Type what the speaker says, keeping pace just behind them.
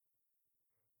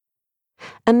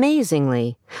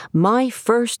Amazingly, my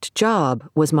first job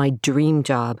was my dream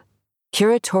job,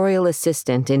 curatorial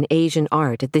assistant in Asian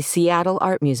art at the Seattle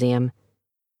Art Museum.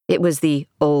 It was the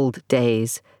old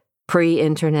days,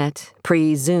 pre-internet,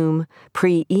 pre-Zoom,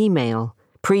 pre-email,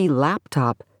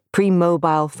 pre-laptop,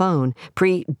 pre-mobile phone,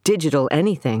 pre-digital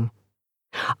anything.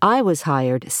 I was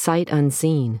hired sight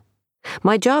unseen.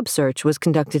 My job search was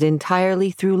conducted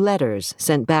entirely through letters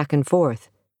sent back and forth.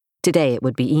 Today it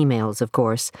would be emails, of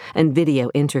course, and video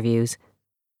interviews.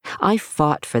 I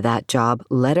fought for that job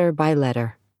letter by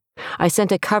letter. I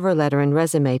sent a cover letter and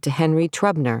resume to Henry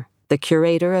Trubner, the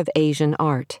curator of Asian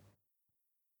art.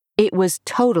 It was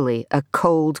totally a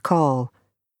cold call.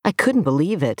 I couldn't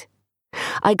believe it.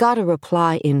 I got a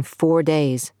reply in 4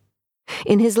 days.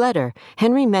 In his letter,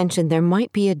 Henry mentioned there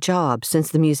might be a job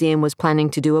since the museum was planning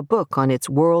to do a book on its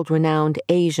world-renowned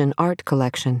Asian art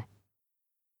collection.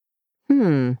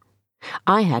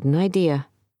 I had an idea.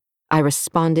 I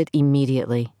responded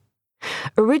immediately.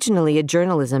 Originally a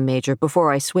journalism major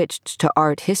before I switched to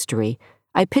art history,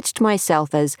 I pitched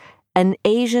myself as an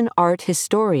Asian art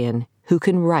historian who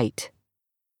can write.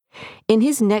 In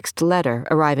his next letter,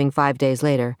 arriving 5 days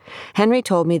later, Henry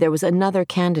told me there was another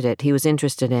candidate he was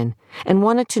interested in and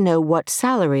wanted to know what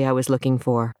salary I was looking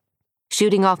for.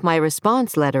 Shooting off my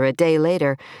response letter a day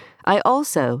later, I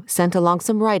also sent along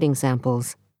some writing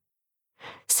samples.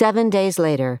 7 days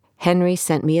later, Henry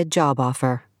sent me a job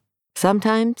offer.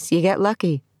 Sometimes you get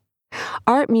lucky.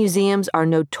 Art museums are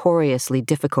notoriously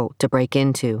difficult to break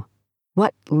into.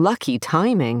 What lucky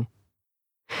timing!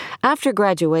 After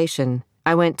graduation,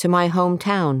 I went to my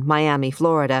hometown, Miami,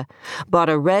 Florida, bought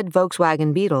a red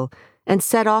Volkswagen Beetle, and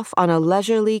set off on a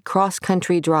leisurely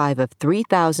cross-country drive of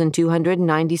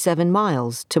 3,297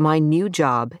 miles to my new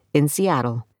job in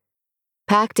Seattle.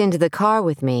 Packed into the car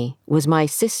with me was my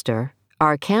sister,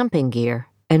 our camping gear,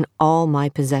 and all my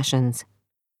possessions.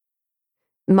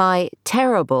 My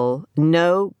terrible,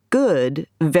 no good,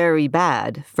 very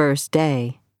bad first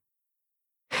day.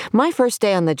 My first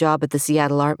day on the job at the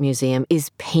Seattle Art Museum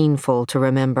is painful to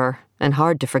remember and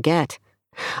hard to forget.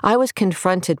 I was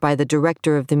confronted by the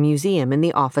director of the museum in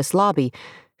the office lobby,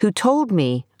 who told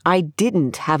me I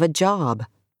didn't have a job.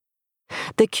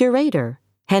 The curator,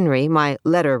 Henry, my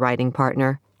letter-writing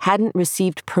partner, hadn't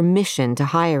received permission to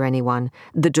hire anyone,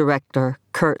 the director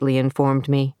curtly informed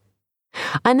me.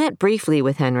 I met briefly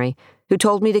with Henry, who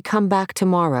told me to come back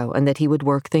tomorrow and that he would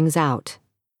work things out.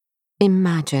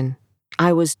 Imagine,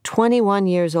 I was 21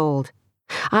 years old.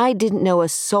 I didn't know a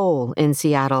soul in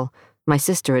Seattle. My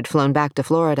sister had flown back to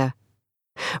Florida.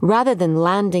 Rather than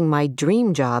landing my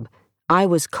dream job, I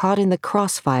was caught in the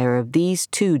crossfire of these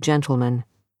two gentlemen.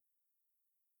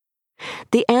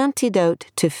 The antidote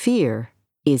to fear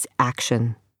is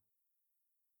action.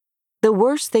 The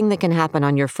worst thing that can happen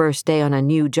on your first day on a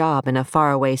new job in a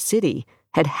faraway city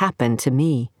had happened to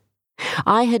me.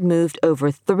 I had moved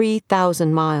over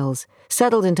 3,000 miles,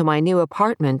 settled into my new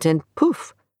apartment, and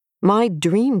poof, my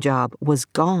dream job was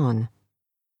gone.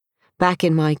 Back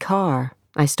in my car,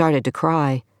 I started to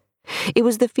cry. It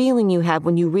was the feeling you have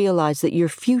when you realize that your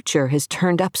future has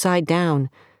turned upside down.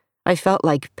 I felt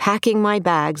like packing my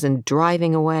bags and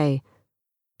driving away.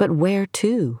 But where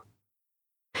to?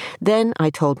 Then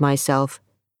I told myself,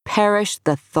 perish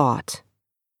the thought.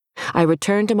 I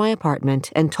returned to my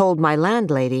apartment and told my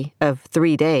landlady of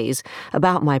 3 days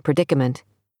about my predicament.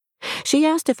 She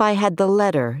asked if I had the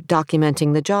letter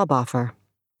documenting the job offer.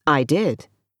 I did.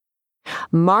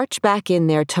 March back in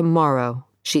there tomorrow,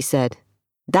 she said.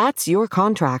 That's your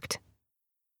contract.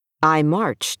 I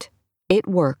marched. It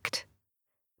worked.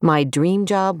 My dream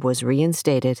job was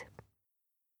reinstated.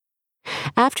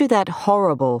 After that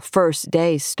horrible first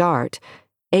day start,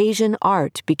 Asian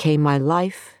art became my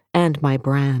life and my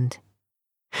brand.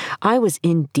 I was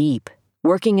in deep,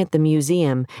 working at the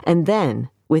museum and then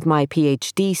with my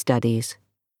PhD studies.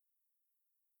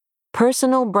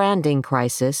 Personal branding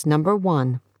crisis number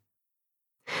 1.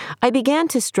 I began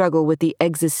to struggle with the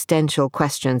existential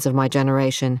questions of my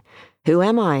generation. Who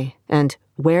am I, and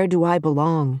where do I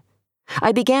belong?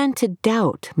 I began to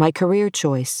doubt my career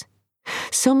choice.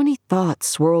 So many thoughts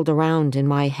swirled around in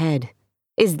my head.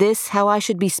 Is this how I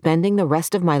should be spending the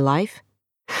rest of my life?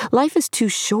 Life is too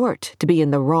short to be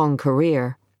in the wrong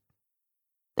career.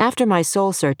 After my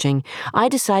soul-searching, I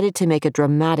decided to make a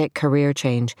dramatic career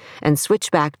change and switch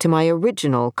back to my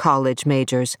original college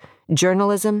majors,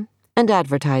 journalism and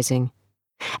advertising.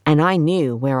 And I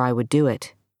knew where I would do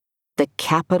it. The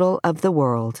capital of the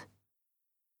world.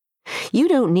 You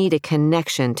don't need a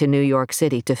connection to New York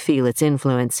City to feel its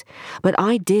influence, but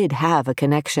I did have a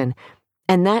connection,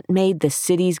 and that made the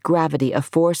city's gravity a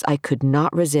force I could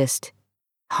not resist.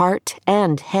 Heart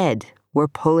and head were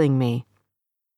pulling me.